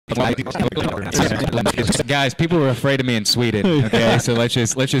Guys, people were afraid of me in Sweden. Okay, so let's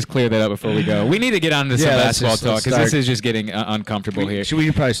just clear that up before we go. We need to get on to some basketball talk because this is just getting uncomfortable here. Should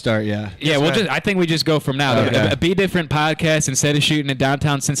we probably start? Yeah. Yeah, I think we just go from now. Okay. A Be Different podcast. Instead of shooting in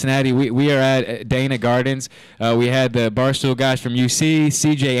downtown Cincinnati, we are at Dana Gardens. We had the Barstool guys from UC,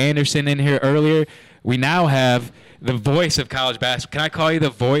 CJ Anderson in here earlier. We now have the voice of college basketball. Can I call you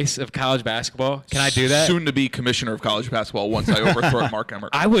the voice of college basketball? Can I do that? Soon to be commissioner of college basketball once I overthrow Mark Emmert.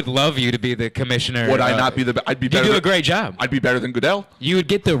 I would love you to be the commissioner. Would I not be the? I'd be better. You do a great job. I'd be better than Goodell. You would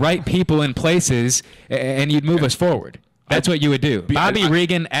get the right people in places, and you'd move us forward. That's what you would do. Bobby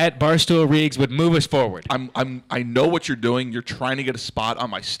Reagan at Barstool Reags would move us forward. I know what you're doing. You're trying to get a spot on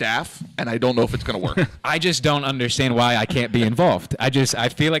my staff, and I don't know if it's going to work. I just don't understand why I can't be involved. I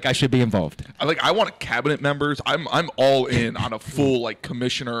feel like I should be involved. I want cabinet members. I'm all in on a full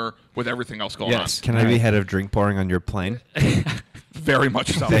commissioner with everything else going on. Can I be head of drink pouring on your plane? Very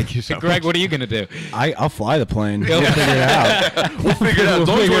much so. Thank you so much. Greg, what are you going to do? I'll fly the plane. We'll figure it out. We'll figure it out. As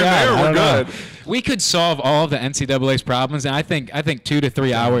long as we're there, we're good. We could solve all of the NCAA's problems, and I think 2 to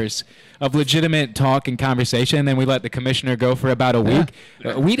 3 hours of legitimate talk and conversation, and then we let the commissioner go for about a week.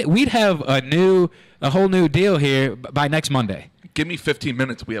 We'd have a whole new deal here by next Monday. Give me 15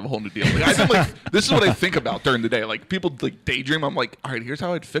 minutes, we have a whole new deal. This is what I think about during the day. People daydream. I'm like, all right, here's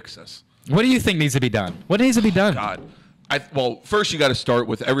how I'd fix this. What do you think needs to be done? What needs to be done? God. Well, first you got to start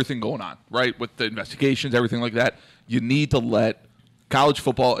with everything going on, right? With the investigations, everything like that. You need to let college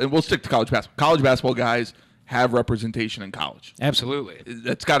football, and we'll stick to college basketball. College basketball guys have representation in college. Absolutely.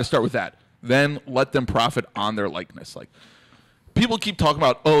 That's got to start with that. Then let them profit on their likeness. People keep talking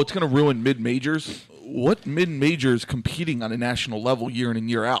about, it's going to ruin mid-majors. What mid-majors competing on a national level year in and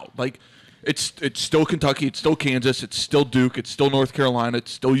year out? It's still Kentucky, it's still Kansas, it's still Duke, it's still North Carolina,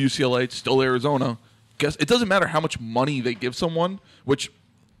 it's still UCLA, it's still Arizona. It doesn't matter how much money they give someone, which,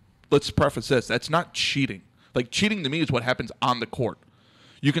 let's preface this, that's not cheating. Cheating to me is what happens on the court.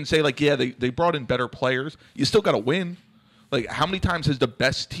 You can say, they brought in better players. You still got to win. How many times has the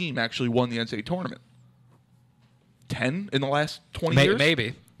best team actually won the NCAA tournament? 10 in the last 20 years?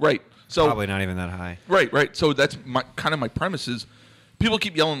 Maybe. Right. So probably not even that high. Right. So that's my premise is people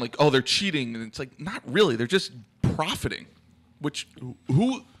keep yelling they're cheating. And it's not really. They're just profiting. Which,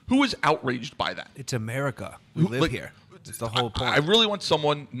 who is outraged by that? It's America. We live here. It's the whole point. I really want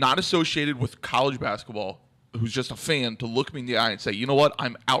someone not associated with college basketball who's just a fan to look me in the eye and say, you know what?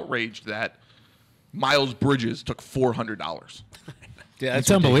 I'm outraged that Miles Bridges took $400. Yeah, that's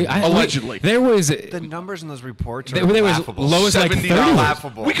unbelievable. Allegedly. There was the numbers in those reports are there laughable. Was low as like 30.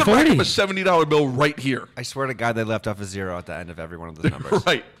 Laughable. We could rack up a $70 bill right here. I swear to God, they left off a zero at the end of every one of those numbers.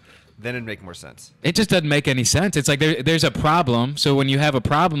 Right. Then it'd make more sense. It just doesn't make any sense. It's there's a problem, so when you have a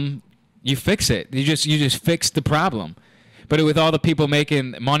problem, you fix it. You just fix the problem. But with all the people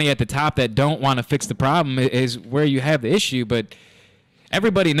making money at the top that don't want to fix the problem is where you have the issue. But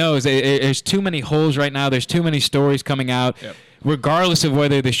everybody knows there's too many holes right now. There's too many stories coming out. Yep. Regardless of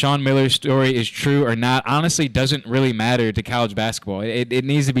whether the Sean Miller story is true or not, honestly doesn't really matter to college basketball. It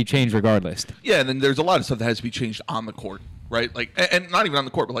needs to be changed regardless. Yeah, and then there's a lot of stuff that has to be changed on the court, right? And not even on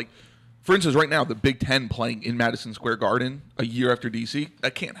the court, but for instance, right now, the Big Ten playing in Madison Square Garden a year after D.C.,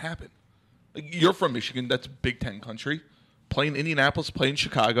 that can't happen. You're from Michigan. That's Big Ten country. Play in Indianapolis, play in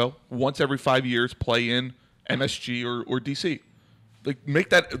Chicago. Once every 5 years, play in MSG or D.C. Make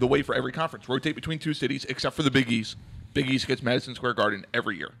that the way for every conference. Rotate between two cities, except for the Big East. Big East gets Madison Square Garden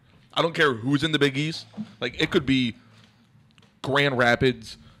every year. I don't care who's in the Big East. It could be Grand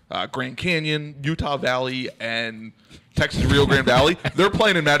Rapids, Grand Canyon, Utah Valley, and Texas Rio Grande Valley. They're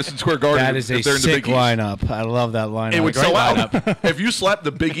playing in Madison Square Garden. That is a sick lineup. I love that lineup. It would sell out. If you slap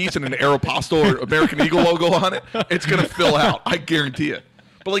the Big East and an Aeropostale or American Eagle logo on it, it's going to fill out. I guarantee it.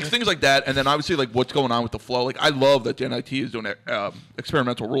 But things like that, and then obviously what's going on with the flow. I love that the NIT is doing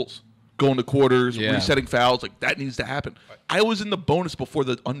experimental rules. Going to quarters, resetting fouls, that needs to happen. I was in the bonus before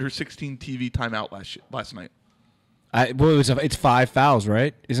the under-16 TV timeout last night. It's 5 fouls,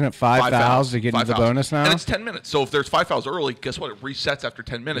 right? Isn't it five fouls to get into the bonus now? And it's 10 minutes. So if there's 5 fouls early, guess what? It resets after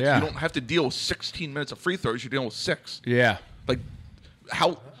 10 minutes. Yeah. You don't have to deal with 16 minutes of free throws. You're dealing with 6. Yeah.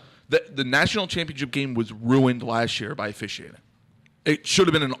 How the national championship game was ruined last year by officiating. It should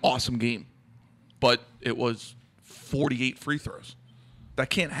have been an awesome game, but it was 48 free throws.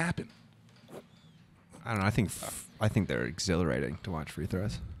 That can't happen. I don't know. I think they're exhilarating to watch free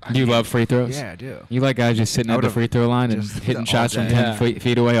throws. Do you love free throws? Yeah, I do. You like guys just sitting at the free throw line and hitting shots from 10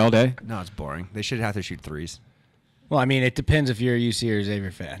 feet away all day? No, it's boring. They should have to shoot threes. Well, it depends if you're a UC or Xavier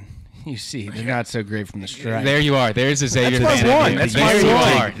fan. You see, they're not so great from the stripe. There you are. There's a Xavier. That's my one. That's my there you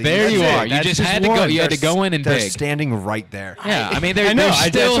one. are. There you are. You just had to go. You had to go in and They're dig. standing right there. Yeah, I mean, they're know,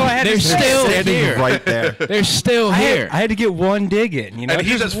 still that's why I had to they're say still it. here. right there. They're still here. I had to get one dig in. You know, And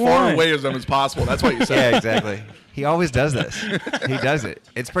he's just as far one. away as them as possible. That's what you said. Yeah, exactly. He always does this. He does it.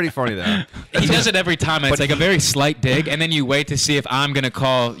 It's pretty funny though. He does it every time, and it's like a very slight dig, and then you wait to see if I'm going to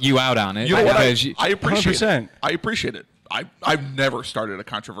call you out on it. You know what? because I appreciate 100%. it. I appreciate it. I've never started a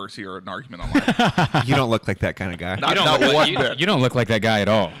controversy or an argument online. You don't look like that kind of guy. Not, you don't not look, one you, bit. you don't look like that guy at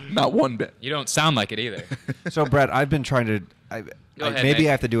all. Not one bit. You don't sound like it either. So, Brett, I've been trying to. Go ahead, maybe Nick.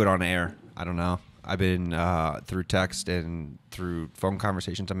 I have to do it on air. I don't know. I've been through text and through phone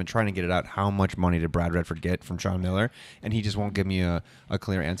conversations. I've been trying to get it out. How much money did Brad Redford get from Sean Miller? And he just won't give me a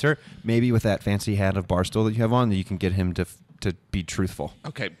clear answer. Maybe with that fancy hat of Barstool that you have on, that you can get him to be truthful.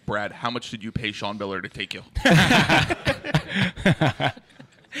 Okay, Brad, how much did you pay Sean Miller to take you?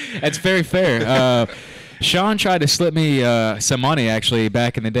 That's very fair. Sean tried to slip me some money actually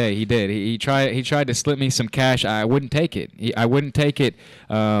back in the day. He did. He tried to slip me some cash. I wouldn't take it. I wouldn't take it.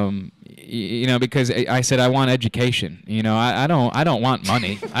 Because I said I want education. I don't want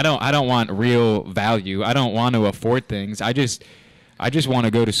money. I don't want real value. I don't want to afford things. I just want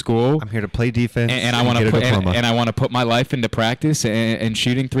to go to school. I'm here to play defense and I want to get a put diploma. and I want to put my life into practice and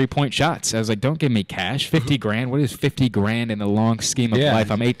shooting 3-point shots. I was like, don't give me cash. 50 grand. What is 50 grand in the long scheme of Yeah. life?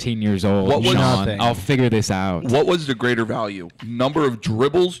 I'm 18 years old. What was- Sean, Nothing. I'll figure this out. What was the greater value? Number of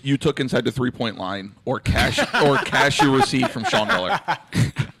dribbles you took inside the 3-point line, or cash you received from Sean Miller?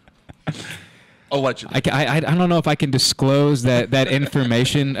 Allegedly. I don't know if I can disclose that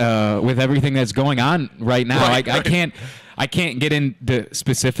information with everything that's going on right now. Right, right. I can't get into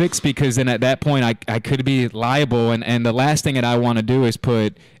specifics because then at that point I could be liable, and the last thing that I want to do is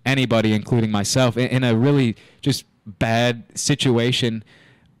put anybody, including myself, in a really just bad situation.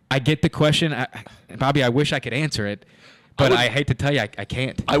 I get the question, Bobby. I wish I could answer it, but I hate to tell you, I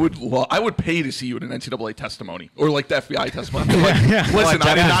can't. I would pay to see you in an NCAA testimony or like the FBI testimony. Like, listen,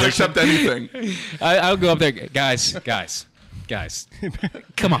 I did not accept anything. I'll go up there, guys.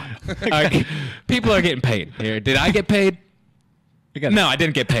 Come on, people are getting paid here. Did I get paid? No, I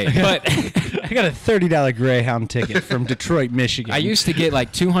didn't get paid. But I got a $30 Greyhound ticket from Detroit, Michigan. I used to get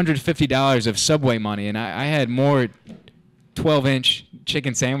like $250 of Subway money, and I had more 12-inch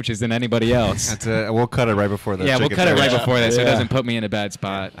chicken sandwiches than anybody else. We'll cut it right before the. Yeah, we'll cut it right before that, so it Yeah. doesn't put me in a bad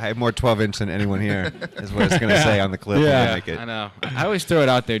spot. I have more 12-inch than anyone here. Is what it's going to say on the clip. when Yeah. I make it. I know. I always throw it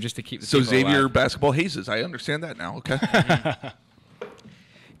out there just to keep the So people Xavier alive. basketball hazes. I understand that now. Okay.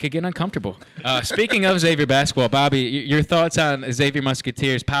 Could get uncomfortable. Speaking of Xavier basketball, Bobby, your thoughts on Xavier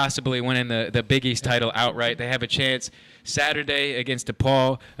Musketeers possibly winning the Big East title outright? They have a chance Saturday against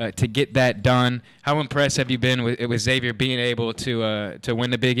DePaul to get that done. How impressed have you been with Xavier being able to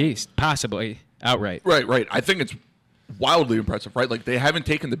win the Big East, possibly outright? Right. I think it's wildly impressive, right? Like, they haven't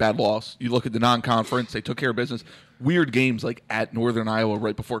taken the bad loss. You look at the non-conference, they took care of business. Weird games like at Northern Iowa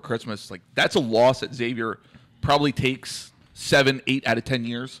right before Christmas. Like, that's a loss that Xavier probably takes 7, 8 out of 10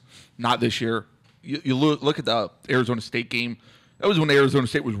 years. Not this year. You look at the Arizona State game. That was when Arizona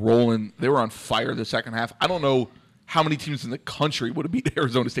State was rolling. They were on fire the second half. I don't know how many teams in the country would have beat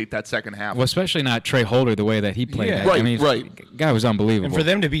Arizona State that second half. Well, especially not Trey Holder the way that he played. Yeah. that. I mean, Right. Guy was unbelievable. And for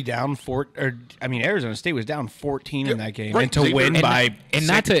them to be down Arizona State was down 14 in that game, right. and to Xavier- win and- by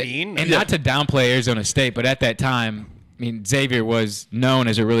not 16. to downplay Arizona State, but at that time, I mean, Xavier was known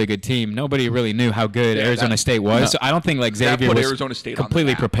as a really good team. Nobody really knew how good Arizona State was. no. So I don't think like That Xavier put was Arizona State on the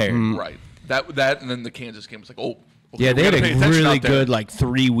completely map. prepared. Right. That and then the Kansas game was like, oh. Okay, Yeah, they we had gotta a pay attention really out there. good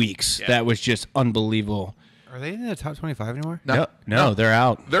 3 weeks. Yeah. That was just unbelievable. Are they in the top 25 anymore? No. They're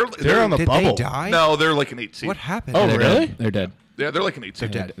out. They're on the Did bubble. they die? No, they're like an 8 seed. What happened? Oh, They're really? dead. They're dead. Yeah, they're like an 8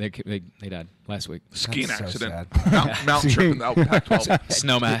 seed. They're dead. They died last week. Skiing That's so accident. sad. Mountain trip in the Pac-12.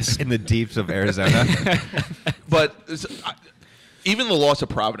 Snowmass. In the deeps of Arizona. But even the loss of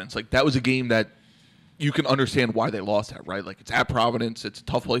Providence, like, that was a game that you can understand why they lost that, right? Like, it's at Providence. It's a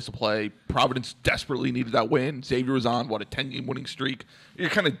tough place to play. Providence desperately needed that win. Xavier was on, a 10-game winning streak. You're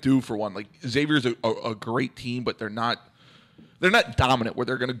kind of due for one. Like, Xavier's a great team, but they're not dominant where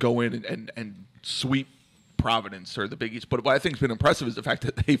they're going to go in and sweep Providence or the Big East. But what I think has been impressive is the fact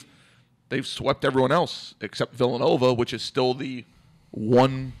that they've swept everyone else except Villanova, which is still the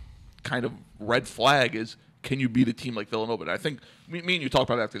one kind of red flag is, can you beat a team like Villanova? And I think me and you talked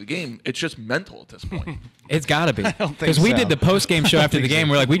about it after the game. It's just mental at this point. It's got to be. don't think Because we so. did the post-game show after the game.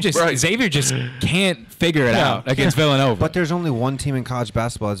 We're like, Right. Xavier just can't figure it out against Villanova. But there's only one team in college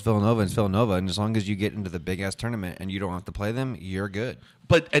basketball that's Villanova, and it's Villanova. And as long as you get into the big-ass tournament and you don't have to play them, you're good.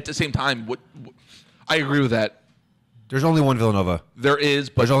 But at the same time, what I agree with that. There's only one Villanova. There is,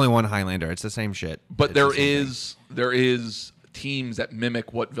 but There's only one Highlander. It's the same shit. But It's there the same is teams that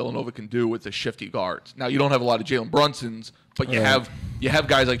mimic what Villanova can do with the shifty guards. Now you don't have a lot of Jalen Brunsons, but you have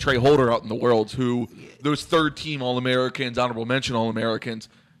guys like Trey Holder out in the worlds who those third team All-Americans, honorable mention All-Americans.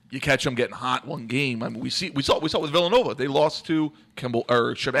 You catch them getting hot one game. I mean, we saw with Villanova. They lost to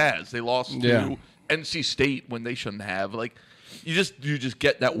Shabazz. They lost to NC State when they shouldn't have. Like you just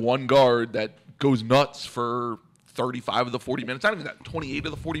get that one guard that goes nuts for 35 of the 40 minutes. Not even that, 28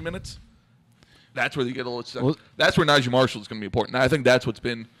 of the 40 minutes. That's where they get a little. Well, that's where Najee Marshall is going to be important. And I think that's what's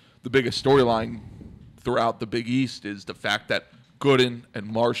been the biggest storyline throughout the Big East is the fact that Gooden and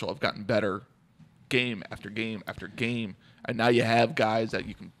Marshall have gotten better game after game after game, and now you have guys that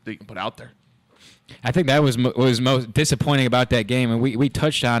they can put out there. I think that was most disappointing about that game, and we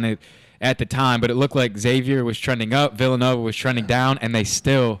touched on it at the time, but it looked like Xavier was trending up, Villanova was trending down, and they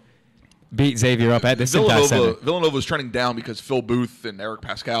still beat Xavier up at the Cintas Center. Villanova was trending down because Phil Booth and Eric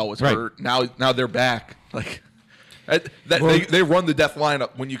Pascal was hurt. Now they're back. Like they run the death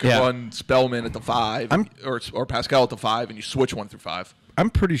lineup when you can run Spellman at the 5 or Pascal at the 5, and you switch 1 through 5. I'm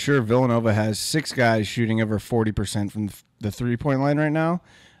pretty sure Villanova has 6 guys shooting over 40% from the 3-point line right now.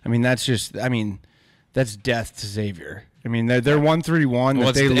 I mean, that's death to Xavier. I mean, they're 1-3-1.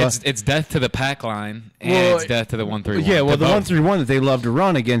 Well, it's death to the pack line, and it's death to the 1-3-1. Yeah, well, the 1-3-1 that they love to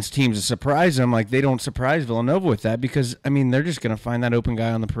run against teams to surprise them, like they don't surprise Villanova with that because, I mean, they're just going to find that open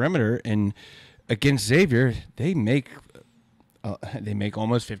guy on the perimeter. And against Xavier, they make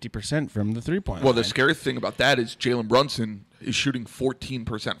almost 50% from the 3-point line. Well, the scary thing about that is Jalen Brunson is shooting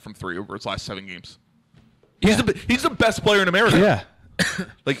 14% from 3 over his last 7 games. He's the best player in America. Yeah.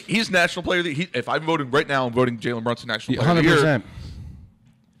 Like, he's national player. If I'm voting right now, I'm voting Jalen Brunson national player of the year.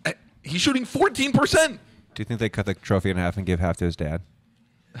 100%. He's shooting 14%. Do you think they cut the trophy in half and give half to his dad?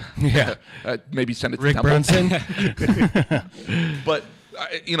 Yeah. Maybe send it to Rick Temple. Brunson. But,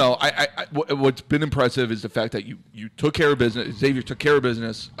 what's been impressive is the fact that you took care of business. Xavier took care of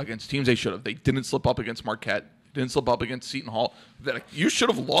business against teams they should have. They didn't slip up against Marquette. Didn't slip up against Seton Hall. You should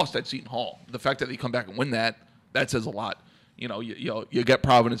have lost at Seton Hall. The fact that they come back and win that says a lot. You get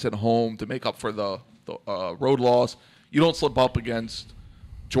Providence at home to make up for the road loss. You don't slip up against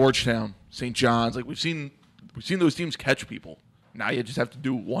Georgetown, St. John's. Like we've seen those teams catch people. Now you just have to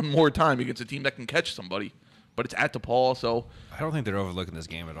do one more time against a team that can catch somebody. But it's at DePaul, so I don't think they're overlooking this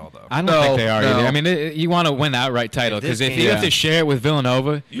game at all, though. I don't think they are either. I mean, you want to win the outright title because if you have to share it with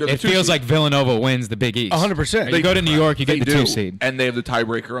Villanova, it feels like Villanova wins the Big East. 100%. You go to New York, you get the 2 seed, and they have the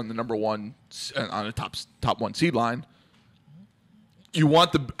tiebreaker on the number 1 on the top 1 seed line. You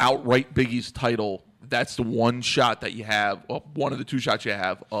want the outright Big East title. That's the one shot that you have, well, one of the 2 shots you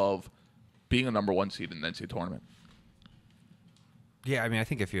have of being a number 1 seed in the NCAA tournament. Yeah, I mean, I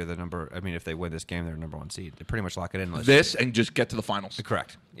think if they win this game, they're number 1 seed. They pretty much lock it in. And just get to the finals.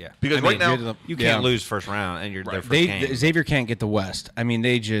 Correct. Yeah. Because right now you can't lose first round, and you're their first game. Xavier can't get the West. I mean,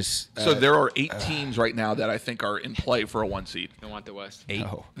 they just. So there are 8 teams right now that I think are in play for a 1 seed. They want the West. 8.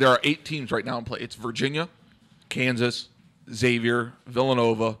 Oh. There are 8 teams right now in play. It's Virginia, Kansas, Xavier,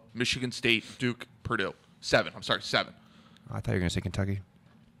 Villanova, Michigan State, Duke, Purdue. 7. I'm sorry, 7. I thought you were going to say Kentucky.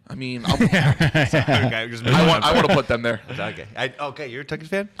 I mean, I want to put them there. Okay, you're a Kentucky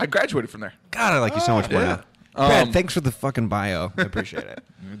fan? I graduated from there. God, I like you so much more yeah. now. Brad, thanks for the fucking bio. I appreciate it.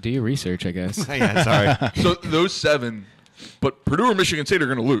 Do your research, I guess. Yeah, sorry. So those 7, but Purdue or Michigan State are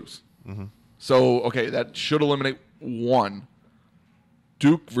going to lose. Mm-hmm. So, okay, that should eliminate 1.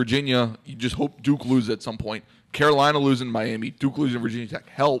 Duke, Virginia, you just hope Duke loses at some point. Carolina losing Miami, Duke losing Virginia Tech.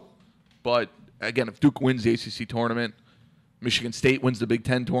 Help. But, again, if Duke wins the ACC tournament, Michigan State wins the Big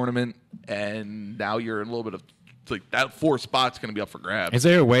Ten tournament, and now you're in a little bit of like that 4 spot's going to be up for grabs. Is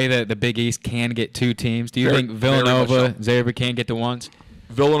there a way that the Big East can get 2 teams? Do you think Villanova, Xavier can get to once?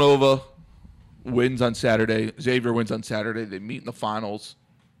 Villanova wins on Saturday. Xavier wins on Saturday. They meet in the finals.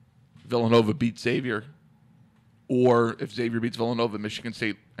 Villanova beats Xavier. Or if Xavier beats Villanova, Michigan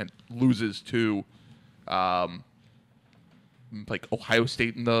State and loses to like Ohio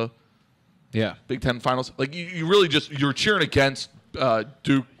State in the Big Ten finals. Like you really you're cheering against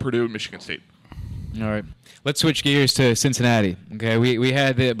Duke, Purdue, and Michigan State. All right. Let's switch gears to Cincinnati. Okay, we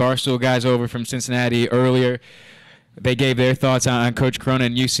had the Barstool guys over from Cincinnati earlier. They gave their thoughts on Coach Corona,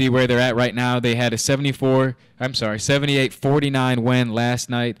 and you see where they're at right now. They had a 78-49 win last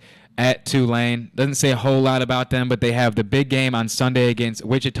night at Tulane. Doesn't say a whole lot about them, but they have the big game on Sunday against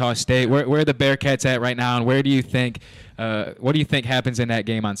Wichita State. Where are the Bearcats at right now, and where do you think what do you think happens in that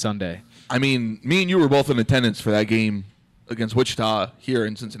game on Sunday? I mean, me and you were both in attendance for that game against Wichita here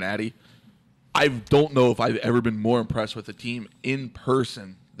in Cincinnati. I don't know if I've ever been more impressed with a team in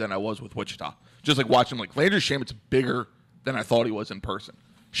person than I was with Wichita. Just like watching, like, Landry Shamit's bigger than I thought he was in person.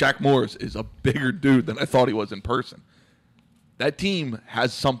 Shaq Morris is a bigger dude than I thought he was in person. That team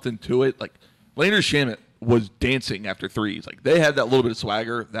has something to it. Like, Landry Shamit was dancing after threes. Like, they had that little bit of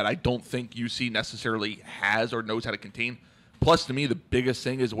swagger that I don't think UC necessarily has or knows how to contain. Plus, to me, the biggest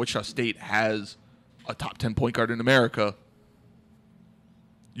thing is Wichita State has a top 10 point guard in America.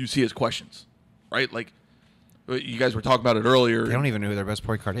 UC has questions, right? Like, you guys were talking about it earlier. They don't even know who their best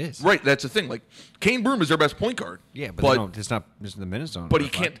point guard is. Right, that's the thing. Like, Kane Broom is their best point guard. Yeah, but they don't, it's not just the minutes zone. But he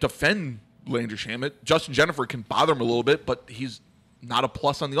can't defend Landry Shamit. Justin Jennifer can bother him a little bit, but he's not a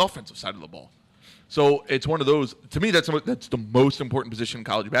plus on the offensive side of the ball. So it's one of those. To me, that's the most important position in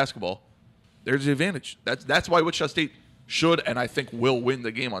college basketball. There's the advantage. That's why Wichita State should and I think will win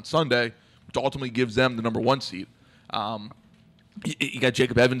the game on Sunday, which ultimately gives them the number 1 seed. You got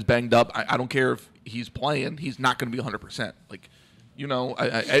Jacob Evans banged up. I don't care if he's playing. He's not going to be 100%. Like,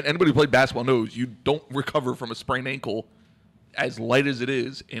 anybody who played basketball knows you don't recover from a sprained ankle as light as it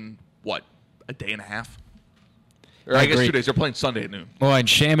is in, what, a day and a half? Or I guess 2 days. They're playing Sunday at noon. Well, and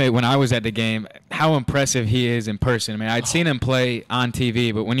Shamit, when I was at the game, how impressive he is in person. I mean, I'd seen him play on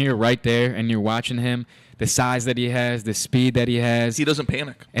TV, but when you're right there and you're watching him, the size that he has, the speed that he has. He doesn't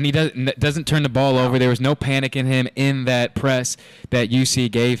panic. And he doesn't turn the ball over. There was no panic in him in that press that UC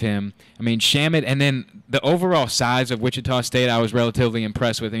gave him. I mean, Shamit, and then the overall size of Wichita State, I was relatively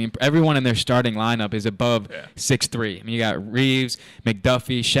impressed with. I mean, everyone in their starting lineup is above 6'3". I mean, you got Reeves,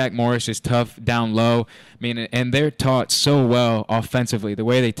 McDuffie, Shaq Morris is tough down low. I mean, and they're taught so well offensively, the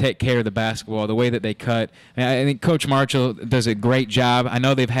way they take care of the basketball, the way that they cut. I think Coach Marshall does a great job. I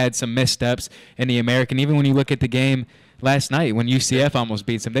know they've had some missteps in the American. Even when you look at the game last night when UCF almost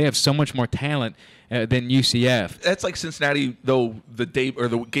beats them, they have so much more talent than UCF. That's like Cincinnati, though, the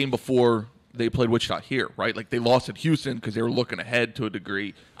game before they played Wichita here, right? Like, they lost at Houston because they were looking ahead to a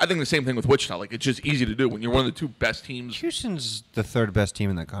degree. I think the same thing with Wichita. Like, it's just easy to do when you're one of the 2 best teams. Houston's the 3rd best team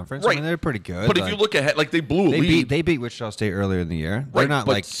in that conference. Right. I mean, they're pretty good. But if you look ahead, like, they blew a lead. They beat Wichita State earlier in the year. Right, They're not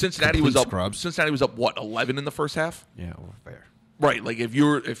but like Cincinnati was up. scrubs. Cincinnati was up, what, 11 in the first half? Yeah, well, fair. Right. Like, if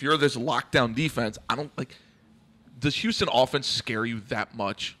you're this lockdown defense, I don't like. Does Houston offense scare you that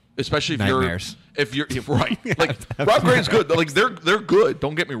much? Especially if Nightmares. you're right. Like, Rob Gray's good. Like, they're good.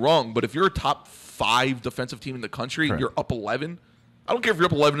 Don't get me wrong. But if you're a top 5 defensive team in the country and you're up 11, I don't care if you're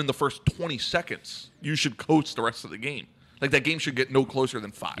up 11 in the first 20 seconds. You should coach the rest of the game. Like, that game should get no closer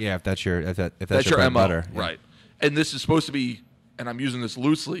than 5. Yeah, if that's your That's your bread and MO, butter. Yeah. right? And this is supposed to be, and I'm using this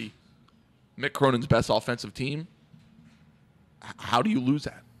loosely, Mick Cronin's best offensive team. How do you lose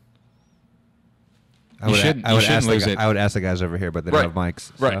that? I would ask the guys over here, but they don't have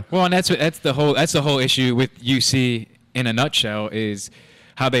mics. So. Right. Well, and that's the whole issue with UC in a nutshell is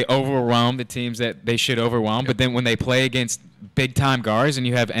how they overwhelm the teams that they should overwhelm. But then when they play against big-time guards and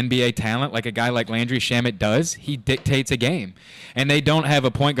you have NBA talent like a guy like Landry Shamit does, he dictates a game. And they don't have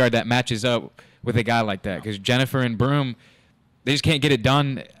a point guard that matches up with a guy like that because Jennifer and Broom, they just can't get it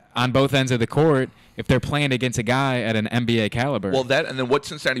done on both ends of the court if they're playing against a guy at an NBA caliber. Well, that and then what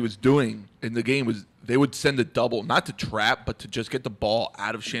Cincinnati was doing in the game was they would send a double, not to trap, but to just get the ball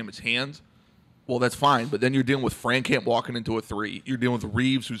out of Shamit's hands. Well, that's fine, but then you're dealing with Frankamp walking into a 3. You're dealing with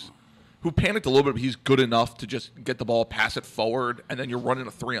Reeves, who panicked a little bit, but he's good enough to just get the ball, pass it forward, and then you're running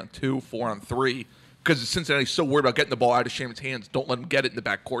a 3-on-2, 4-on-3, because Cincinnati's so worried about getting the ball out of Shamit's hands. Don't let him get it in the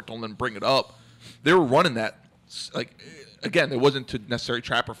backcourt. Don't let him bring it up. They were running that. Like, again, it wasn't to necessarily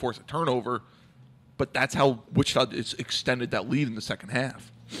trap or force a turnover, but that's how Wichita extended that lead in the second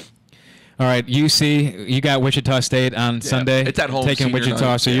half. All right, UC, you got Wichita State on Sunday. It's at home. Taking Wichita.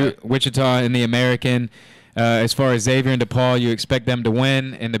 Night. So you're Wichita in the American. As far as Xavier and DePaul, you expect them to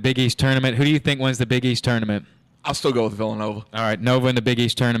win in the Big East tournament. Who do you think wins the Big East tournament? I'll still go with Villanova. All right, Nova in the Big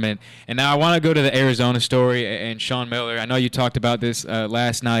East tournament. And now I want to go to the Arizona story and Sean Miller. I know you talked about this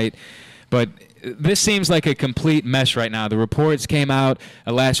last night, but this seems like a complete mess right now. The reports came out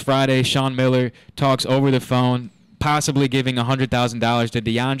last Friday. Sean Miller talks over the phone, possibly giving $100,000 to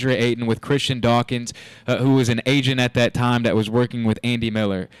DeAndre Ayton with Christian Dawkins, who was an agent at that time that was working with Andy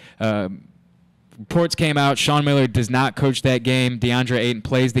Miller. Reports came out. Sean Miller does not coach that game. DeAndre Ayton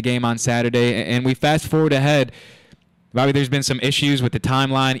plays the game on Saturday. And we fast forward ahead. Bobby, there's been some issues with the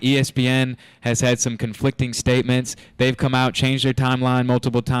timeline. ESPN has had some conflicting statements. They've come out, changed their timeline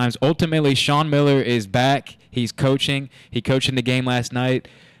multiple times. Ultimately, Sean Miller is back. He's coaching. He coached in the game last night.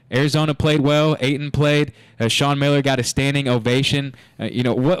 Arizona played well. Ayton played. Sean Miller got a standing ovation.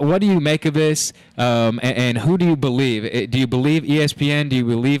 What do you make of this? And who do you believe? Do you believe ESPN? Do you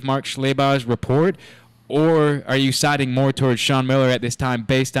believe Mark Schlabach's report? or are you siding more towards Sean Miller at this time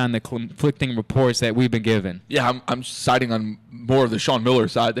based on the conflicting reports that we've been given? Yeah, I'm siding on more of the Sean Miller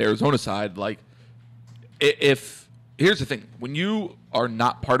side, the Arizona side. Like, if here's the thing, when you are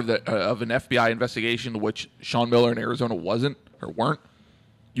not part of of an FBI investigation, which Sean Miller in Arizona wasn't or weren't,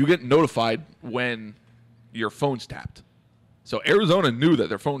 you get notified when your phone's tapped. So Arizona knew that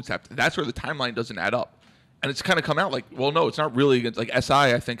their phone's tapped. That's where the timeline doesn't add up. And it's kind of come out like, well, no, it's not really against, like SI,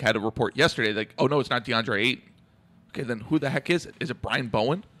 I think, had a report yesterday. Like, oh, no, it's not DeAndre Ayton. Okay, then who the heck is it? Is it Brian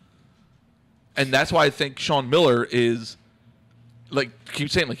Bowen? And that's why I think Sean Miller is, like, keep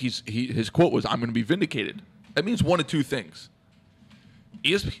saying, like, his quote was, I'm going to be vindicated. That means one of two things.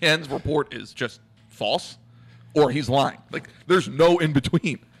 ESPN's report is just false, or he's lying. Like, there's no in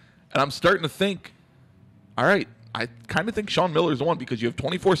between. And I'm starting to think, all right, I kind of think Sean Miller's the one, because you have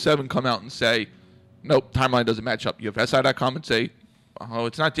 24/7 come out and say, nope, timeline doesn't match up. You have SI.com and say, oh,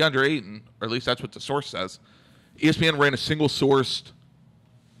 it's not DeAndre Ayton, or at least that's what the source says. ESPN ran a single-sourced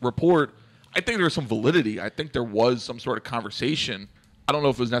report. I think there was some validity. I think there was some sort of conversation. I don't know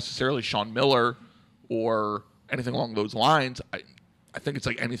if it was necessarily Sean Miller or anything along those lines. I think it's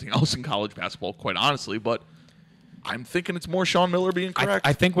like anything else in college basketball, quite honestly, but I'm thinking it's more Sean Miller being correct.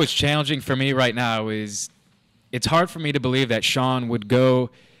 I think what's challenging for me right now is it's hard for me to believe that Sean would go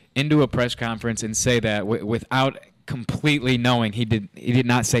into a press conference and say that without completely knowing he did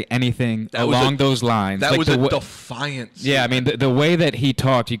not say anything along those lines. That like was a defiance. Yeah, I mean, the way that he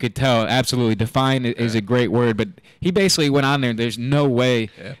talked, you could tell, absolutely, defiant is a great word, but he basically went on there and there's no way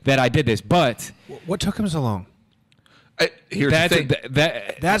that I did this. But What took him so long? Here's the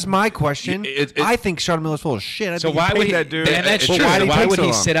thing. That's my question. I think Sean Miller's full of shit. So why would he, that dude? and that's true. Why Why would so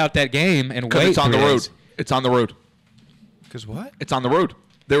he long? sit out that game and Because wait? it's on the 3 road. days? It's on the road. Because what? It's on the road.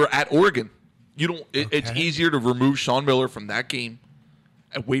 They were at Oregon. You don't. It's Okay. easier to remove Sean Miller from that game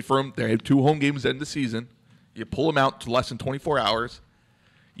and wait for him. They have 2 home games at the end of the season. You pull him out to less than 24 hours.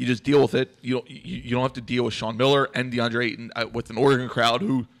 You just deal with it. You don't have to deal with Sean Miller and DeAndre Ayton with an Oregon crowd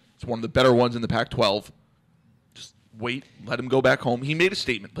who is one of the better ones in the Pac-12. Just wait. Let him go back home. He made a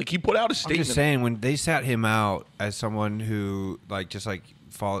statement. Like, he put out a I'm statement. just saying, when they sat him out as someone who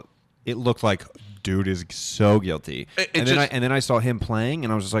it looked like dude is so guilty. And then I saw him playing,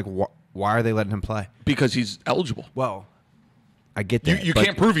 and I was just like, why are they letting him play? Because he's eligible. Well, I get that. You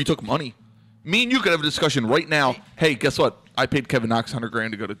can't prove he took money. Me and you could have a discussion right now. Hey, guess what? I paid Kevin Knox $100,000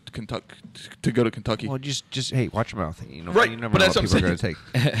 to go to Kentucky. Well, just hey, watch your mouth. You know, Right, you never but know that's what what people I'm are going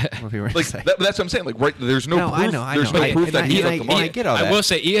to take. What people are gonna Like say. that's what I'm saying. Like, right, there's no proof. I know. There's no proof that he took the I money. get all that. I will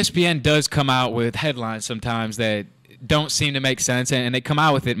say ESPN does come out with headlines sometimes that don't seem to make sense, and they come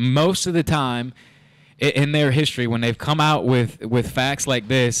out with it most of the time in their history when they've come out with facts like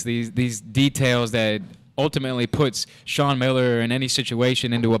this, these details that ultimately puts Sean Miller in any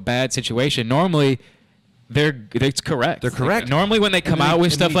situation into a bad situation. Normally, it's correct. They're correct. Normally, when they come out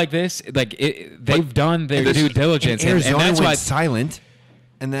with stuff like this, they've done their due diligence, and Arizona that's went why. silent,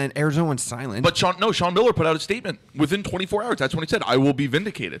 and then Arizona went silent. But Sean Miller put out a statement within 24 hours. That's when he said, "I will be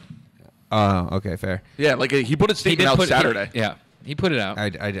vindicated." Okay, fair. Yeah, like he put a statement out Saturday. He put it out.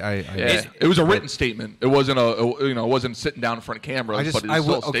 Yeah, it was a written statement. It wasn't it wasn't sitting down in front of cameras. But it was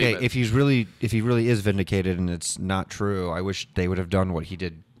still a statement. If he really is vindicated and it's not true, I wish they would have done what he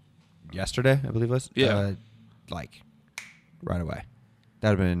did yesterday. I believe it was. Yeah. Like right away.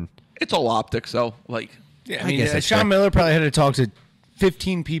 That'd have been. It's all optics, though. Like, Yeah, I mean, guess that's Sean fair. Miller probably had to talk to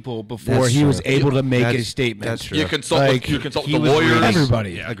 15 people before That's he was true. able to make That's- a statement. that's true. you consult Like, with you consult he with the was lawyers. really-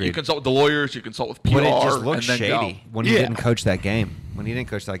 Everybody. Yeah, Agreed. you consult with the lawyers. You consult with PR. But it just and looked then shady go. when he Yeah. didn't coach that game. When he didn't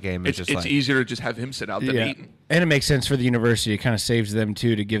coach that game, It's just like easier to just have him sit out than Yeah. Ayton. And it makes sense for the university. It kind of saves them,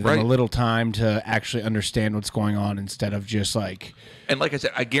 too, to give them Right. a little time to actually understand what's going on instead of just like. And like I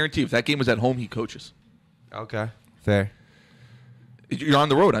said, I guarantee if that game was at home, he coaches. okay, fair. You're on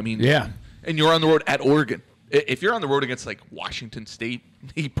the road. I mean, Yeah. and you're on the road at Oregon. If you're on the road against like Washington State,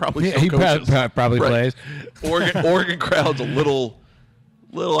 he probably Yeah, still he coaches. probably plays. Oregon crowd's a little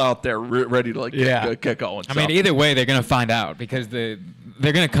out there, ready to like get going. I mean, either way, they're gonna find out because they're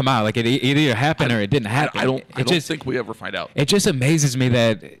gonna come out like it either happened or it didn't happen. I don't just think we ever find out. It just amazes me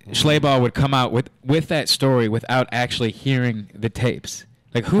that Schleybaugh would come out with that story without actually hearing the tapes.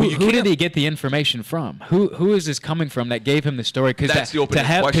 Like who did can't- he get the information from? Who is this coming from that gave him the story? That's the opening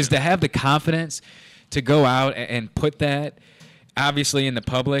question. to have the confidence to go out and put that obviously in the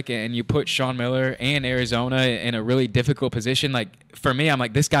public, and you put Sean Miller and Arizona in a really difficult position. Like for me, I'm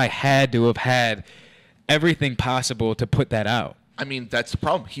like, this guy had to have had everything possible to put that out. I mean, that's the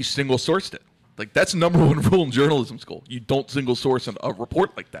problem. He single sourced it. Like that's the #1 rule in journalism school. You don't single source a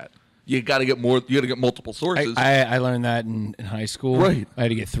report like that. You got to get more. You got to get multiple sources. I learned that in high school. Right. I had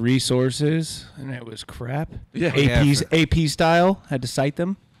to get 3 sources, and it was crap. Yeah. AP style. Had to cite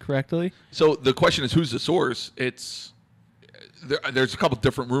them correctly. So the question is, who's the source? There's a couple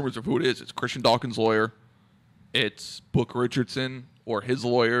different rumors of who it is. It's Christian Dawkins' lawyer. It's Book Richardson or his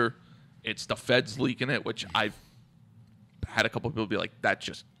lawyer. It's the feds leaking it, which I've had a couple of people be like, that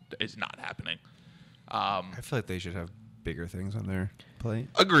just is not happening. I feel like they should have bigger things on their plate.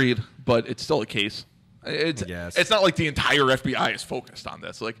 Agreed, but it's still a case. Yes. It's not like the entire FBI is focused on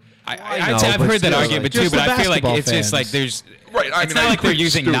this. Like I've but heard that still, argument like, too, just but the I feel like basketball it's just like fans. there's. Right, I It's mean, not I like they're agree,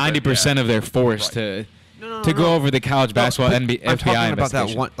 using stupid, 90% of their force to go over the college basketball NBA I'm talking about that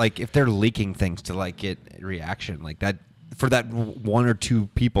investigation. one. Like if they're leaking things to like get reaction, like that for that 1 or 2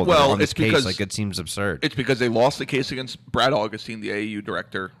 people that Well, are on this it's case, because- like it seems absurd. It's because they lost the case against Brad Augustine, the AAU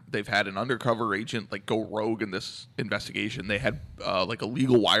director. They've had an undercover agent like go rogue in this investigation. They had like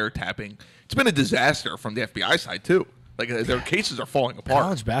illegal wiretapping. It's been a disaster from the FBI side too. Like their cases are falling apart.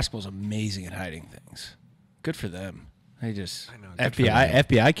 College basketball's amazing at hiding things. Good for them. They just I know, good for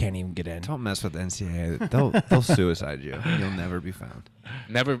FBI can't even get in. Don't mess with the NCAA. They'll suicide you. You'll never be found.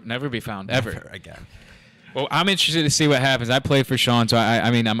 Never be found ever. Never again. Well, I'm interested to see what happens. I played for Sean, so I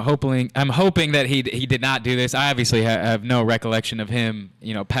mean, I'm hoping that he did not do this. I obviously have no recollection of him,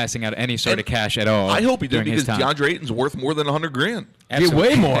 passing out any sort of cash at all. I hope he did during his because time. DeAndre Ayton's worth more than $100,000. Absolutely.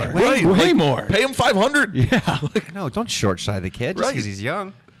 Way more. Right, Way like, more. Pay him $500. Yeah. No, don't short side the kid just Right. because he's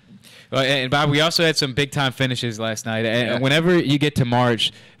young. Well, and Bob, we also had some big time finishes last night. And Yeah. whenever you get to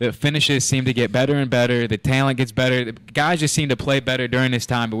March, the finishes seem to get better and better. The talent gets better. The guys just seem to play better during this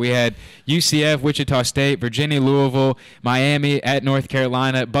time. But we had UCF, Wichita State, Virginia, Louisville, Miami at North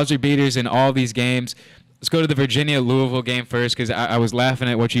Carolina, buzzer beaters in all these games. Let's go to the Virginia-Louisville game first because I was laughing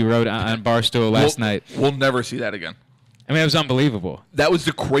at what you wrote on Barstool last night. We'll never see that again. I mean, it was unbelievable. That was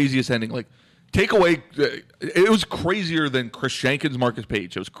the craziest ending. Like, take away, it was crazier than Chris Jenkins, Marcus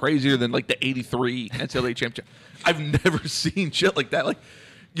Page. It was crazier than like the '83 NCAA championship. I've never seen shit like that. Like,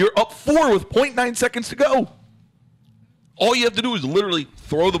 you're up 4 with 0.9 seconds to go. All you have to do is literally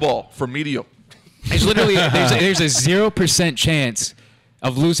throw the ball from medium. There's literally there's a 0% chance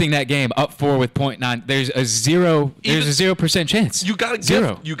of losing that game up 4 with 0.9. There's a 0% chance. You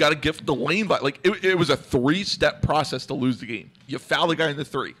gotta gift the lane by like it was a 3-step process to lose the game. You foul the guy in the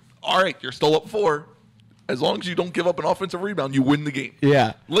 3. All right, you're still up 4. As long as you don't give up an offensive rebound, you win the game.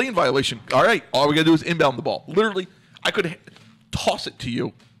 Yeah. Lane violation. All right, all we gotta do is inbound the ball. Literally, I could toss it to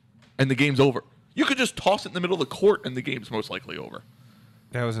you, and the game's over. You could just toss it in the middle of the court, and the game's most likely over.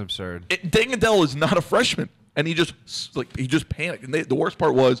 That was absurd. Dangadell is not a freshman, and he just panicked. And the worst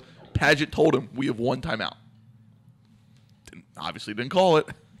part was Padgett told him we have 1 timeout. Obviously didn't call it.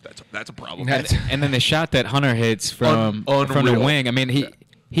 That's a problem. And then the shot that Hunter hits from the Unreal. wing. I mean,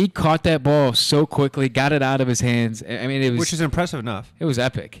 he caught that ball so quickly, got it out of his hands. I mean, it was Which is impressive enough. it was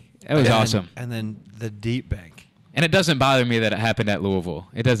epic. It was awesome. And then the deep bank. And it doesn't bother me that it happened at Louisville.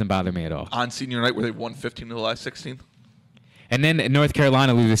 It doesn't bother me at all. On senior night where they won 15 of the last 16. And then North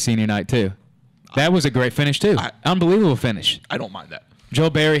Carolina loses senior night too. That was a great finish too. Unbelievable finish. I don't mind that. Joe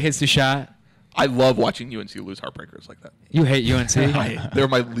Barry hits the shot. I love watching UNC lose heartbreakers like that. You hate UNC. They're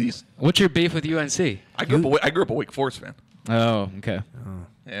my least. What's your beef with UNC? I grew up a Wake Forest fan. Oh, okay.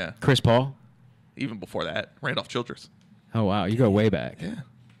 Yeah. Chris Paul. Even before that, Randolph Childress. Oh wow, you go way back. Yeah.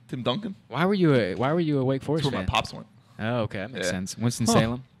 Tim Duncan. Why were you a Wake Forest That's where fan? my pops went. Oh, okay, that makes Yeah. sense. Winston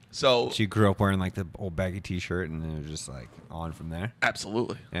Salem. So She grew up wearing like the old baggy T-shirt, and it was just like on from there.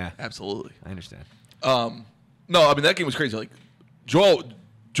 absolutely. Yeah. Absolutely. I understand. No, I mean that game was crazy. Like Joel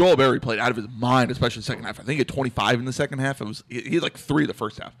Berry played out of his mind, especially in the second half. I think he had 25 in the second half. He had like 3 in the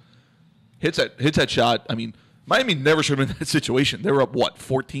first half. Hits that shot. I mean, Miami never should have been in that situation. They were up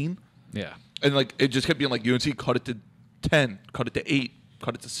 14, Yeah. and like it just kept being like UNC cut it to 10, cut it to 8,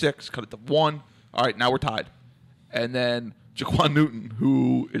 cut it to 6, cut it to 1. All right, now we're tied. And then Jaquan Newton,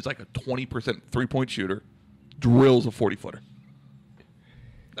 who is like a 20% 3-point shooter, drills a 40-footer.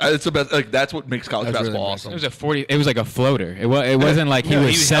 It's the best. Like that's what makes college That's really basketball impressive. awesome. It was like a floater. It wasn't like he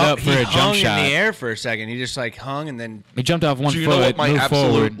was set up for a jump hung shot. in the air for a second. He just like hung and then He jumped off one Do you foot, know what my moved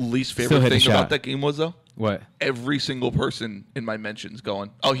absolute forward, least still favorite hit the thing about shot. that game was, though? What? Every single person in my mentions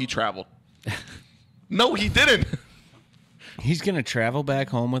going, "Oh, he traveled." No, he didn't. he's gonna travel back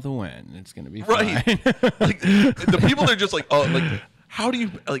home with a win. It's gonna be Right? fine. Like the people that are just like, "Oh,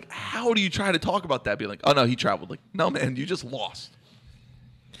 like how do you try to talk about that?" Being like, "Oh no, he traveled." Like, no, man, you just lost.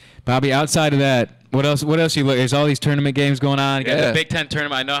 Bobby, outside of that, what else you look? There's all these tournament games going on. You got Yeah. the Big Ten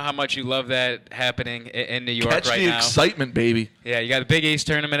tournament. I know how much you love that happening in New York Catch right the now. excitement, baby. Yeah, you got the Big East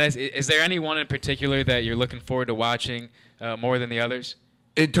tournament. Is there anyone in particular that you're looking forward to watching more than the others?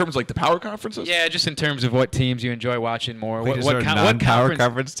 In terms of like the power conferences? Yeah, just in terms of what teams you enjoy watching more. Wait, is there a non-power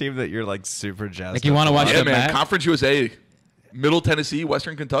conference team that you're like super jazzed? Like you want to watch Yeah, the man. match? Conference USA, Middle Tennessee,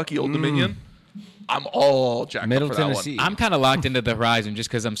 Western Kentucky, Old Dominion. I'm all jacked Middle up for Tennessee. that one. I'm kind of locked into the Horizon just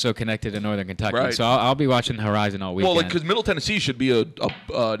because I'm so connected to Northern Kentucky. Right. So I'll be watching the Horizon all weekend. Well, like because Middle Tennessee should be an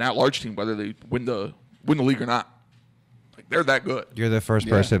at-large team, whether they win the league or not. Like they're that good. You're the first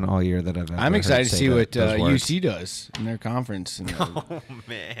person all year that I've ever I'm excited heard to say see that- what those words. UC does in their conference. In the, Oh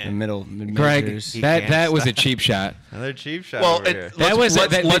man, the middle Greg, mid-majors. that was a cheap shot. another cheap shot. Well, over here.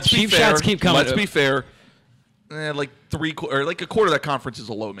 The cheap shots keep coming. Let's be fair. Like like a quarter of that conference is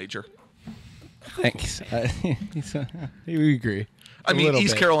a low major. Thanks. We agree. I A mean, little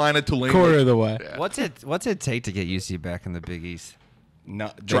East bit. Carolina, Tulane. Quarter of the way. Yeah. What's it take to get UC back in the Big East? No,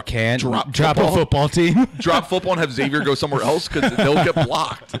 they Drop- can't drop drop a football? football team. Drop football and have Xavier go somewhere else because they'll get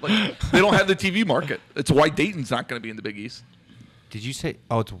blocked. Like, they don't have the TV market. It's why Dayton's not going to be in the Big East. Did you say?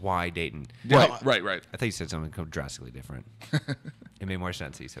 Oh, it's why Dayton. Right. I thought you said something drastically different. It made more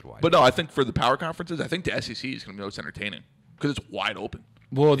sense. You said why. But no, I think for the power conferences, I think the SEC is going to be most entertaining because it's wide open.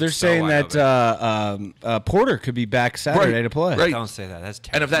 Well, they're It's so saying wide that Porter could be back Saturday Right, to play. right. don't say that. That's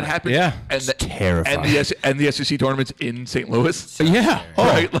terrible. And if that happens, Yeah. and the, terrifying. and the SEC tournament's in St. Louis, Yeah.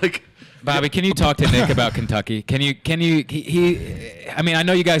 right? Like, Bobby, can you talk to Nick about Kentucky? Can you? I mean, I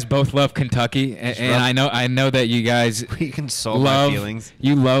know you guys both love Kentucky, and I know that you guys we console my feelings.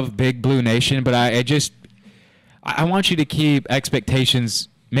 you love Big Blue Nation, but I want you to keep expectations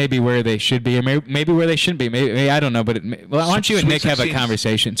maybe where they should be, or maybe where they shouldn't be. Maybe I don't know, but I want you and Sweet Nick have a 16s.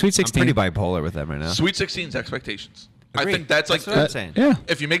 conversation. Sweet I'm 16. pretty bipolar with them right now. Sweet 16's expectations. Agreed. I think that's like what I'm saying. Yeah.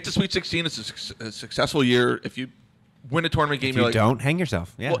 if you make the Sweet 16, it's a successful year. If you win a tournament game, If you're you like, don't hang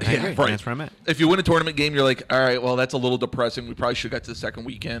yourself. Yeah, well, I yeah, agree. right. That's where I'm at. If you win a tournament game, you're like, all right, well, that's a little depressing. We probably should have got to the second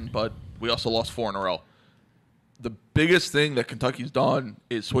weekend, but we also lost 4 in a row. The biggest thing that Kentucky's done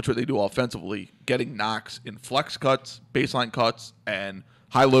is switch what they do offensively, getting Knox in flex cuts, baseline cuts, and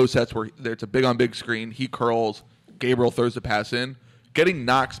high-low sets where it's a big-on-big screen. He curls. Gabriel throws the pass in. Getting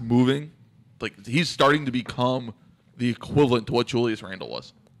Knox moving, like he's starting to become the equivalent to what Julius Randle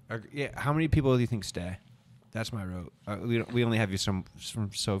was. Yeah. How many people do you think stay? That's my road. We only have you from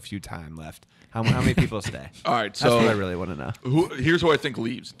so few time left. How many people stay? All right, That's so what I really want to know. Here's who I think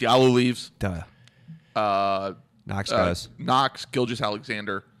leaves. Diallo leaves. Duh. Uh, Knox does. Knox, Gilgeous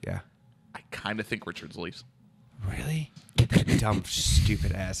Alexander. Yeah. I kind of think Richards leaves. Really? Dumb,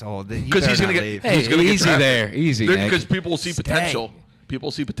 stupid asshole. Because he's going to get leave. Hey, he's gonna get easy drafted. there, easy, Nick. Because people will see Stay. potential.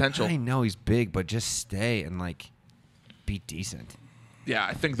 People see potential. I know he's big, but just stay and like be decent. Yeah,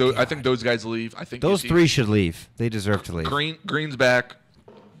 I think those guys leave. I think Those you see three should leave. They deserve to leave. Green's back.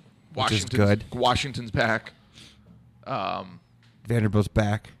 Which is Washington's good. Washington's back. Vanderbilt's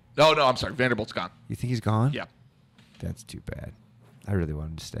back. No, I'm sorry. Vanderbilt's gone. You think he's gone? Yeah, That's too bad. I really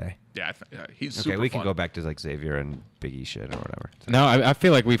want him to stay. yeah. He's Okay, super we can fun. go back to like Xavier and Big E shit or whatever. No, I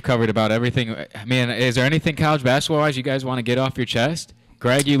feel like we've covered about everything. I mean, is there anything college basketball-wise you guys want to get off your chest?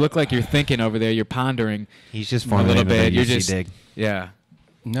 Greg, you look like you're thinking over there. You're pondering He's just a formulating little bit. the You're UC just dig. yeah.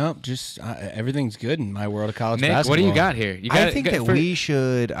 No, just everything's good in my world of college Nick, basketball. what do you got here? You got, I think that we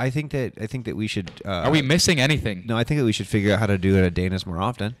should. I think that we should. Are we missing anything? No, I think that we should figure out how to do it at Dana's more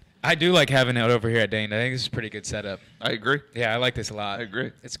often. I do like having it over here at Dane. I think this is a pretty good setup. I agree. Yeah, I like this a lot. I agree.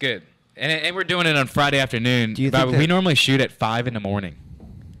 It's good. And we're doing it on Friday afternoon. Do you think But that- we normally shoot at 5 in the morning.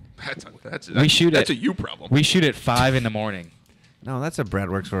 That's That's a you problem. We shoot at 5 in the morning. No, that's a Brad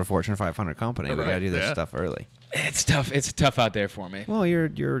works for a Fortune 500 company. We Right, gotta do this yeah. stuff early. It's tough. It's tough out there for me. Well, you're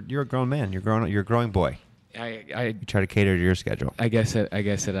a grown man. You're a growing boy. I You try to cater to your schedule. I guess that I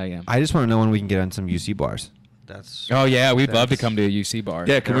am. I just want to know when we can get on some UC bars. That's. Oh yeah, we'd love to That's- come to a UC bar.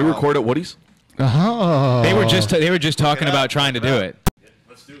 Yeah, can we record at Woody's? Oh. They were just talking about trying to do it.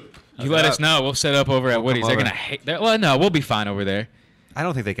 Let's do it. You let us know. We'll set up over at We'll Woody's. come They're over. gonna hate. Well, no, we'll be fine over there. I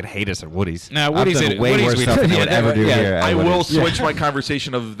don't think they could hate us at Woody's. No, Woody's I've done it- way Woody's worse we- stuff than they yeah, would ever do yeah. here. at I will Woody's. switch my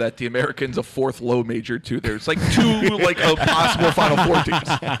conversation of that the Americans a fourth low major too. There's like two like a possible Final Four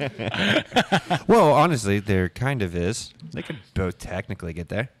teams. Well, honestly, there kind of is. They could both technically get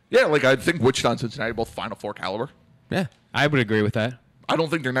there. Yeah, like I think Wichita and Cincinnati are both Final Four caliber. Yeah. I would agree with that. I don't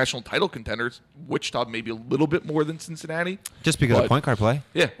think they're national title contenders. Wichita maybe a little bit more than Cincinnati. Just because of But- point guard play.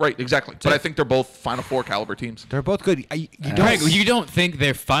 Yeah, right, exactly. But I think they're both Final Four caliber teams. They're both good. You don't. Greg, you don't think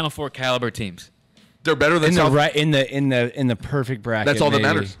they're Final Four caliber teams? They're better than in the South. right in the perfect bracket. That's all that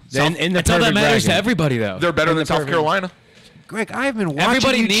maybe. matters. In the That's all that perfect matters to bracket. everybody, though. They're better in than the South perfect- Carolina. Greg, I've been watching.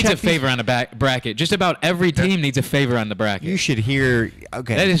 Everybody you needs check a favor on the bracket. Just about every team neese a favor on the bracket. You should hear.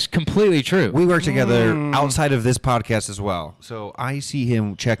 Okay, That is completely true. we work together outside of this podcast as well. So I see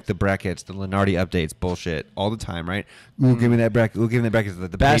him check the brackets, the Lenardi updates, bullshit all the time, right? Ooh, give me that bracket. Ooh, give me that bracket. The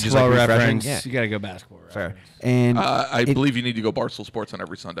page is Basketball like refreshing. reference. Yeah, You got to go basketball reference. fair. And I believe you need to go Barstool Sports on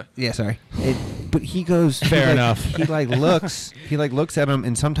every Sunday. yeah, sorry. But he goes. Fair enough. He looks. He looks at him,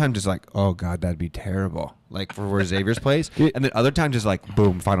 and sometimes is like, "Oh God, that'd be terrible." Like for where Xavier's plays, and then other times is like,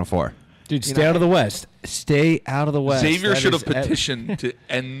 "Boom, Final Four." Dude, stay out of the West. Stay out of the West. Xavier That should is- have petitioned to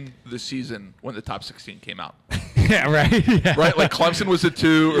end the season when the top 16 came out. Yeah, right. Yeah. Right? Like Clemson was a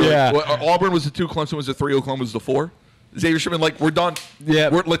 2, or Yeah. or Auburn was a 2, Clemson was a 3, Oklahoma was the 4. Xavier should have been like, we're done. Yeah.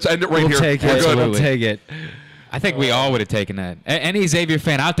 Let's end it right We'll here. take We're it. good. We'll take it. I think we all would have taken that. Any Xavier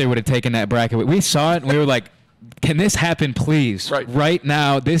fan out there would have taken that bracket. We saw it and we were like, can this happen, please? Right.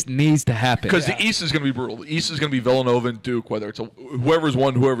 Now, this needs to happen. Because the East is going to be brutal. The East is going to be Villanova and Duke, whether it's whoever's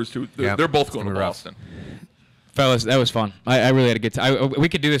 1, whoever's 2. They're both going to Boston. Fellas, that was fun. I really had a good time. We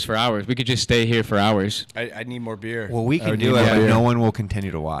could do this for hours. We could just stay here for hours. I need more beer. Well, we I can would do need it, more but beer. no one will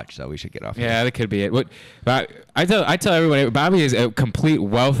continue to watch. So we should get off. Yeah, that could be it. I tell everybody, Bobby is a complete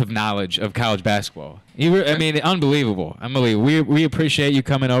wealth of knowledge of college basketball. Unbelievable. We appreciate you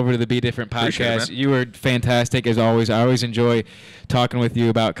coming over to the Be Different Appreciate it, podcast. man. You were fantastic as always. I always enjoy talking with you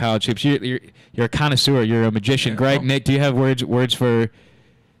about college hoops. You're a connoisseur. You're a magician. Yeah, Greg, well. Nick, do you have words for?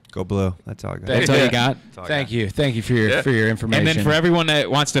 Go blue. That's all I got. That's all you got. Thank you for your information. And then for everyone that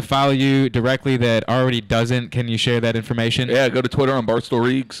wants to follow you directly that already doesn't, can you share that information? Yeah, go to Twitter on Barstool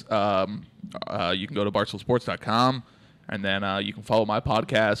Reeks. You can go to barstoolsports.com. And then you can follow my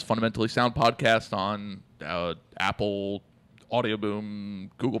podcast, Fundamentally Sound Podcast, on Apple, Audio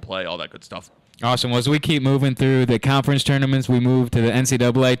Boom, Google Play, all that good stuff. Awesome. Well, as we keep moving through the conference tournaments, we move to the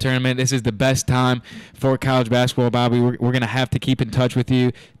NCAA tournament. This is the best time for college basketball, Bobby. We're going to have to keep in touch with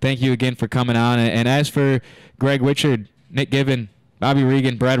you. Thank you again for coming on. And as for Greg Richard, Nick Given, Bobby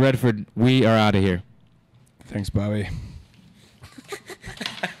Reagan, Brad Redford, we are out of here. Thanks, Bobby.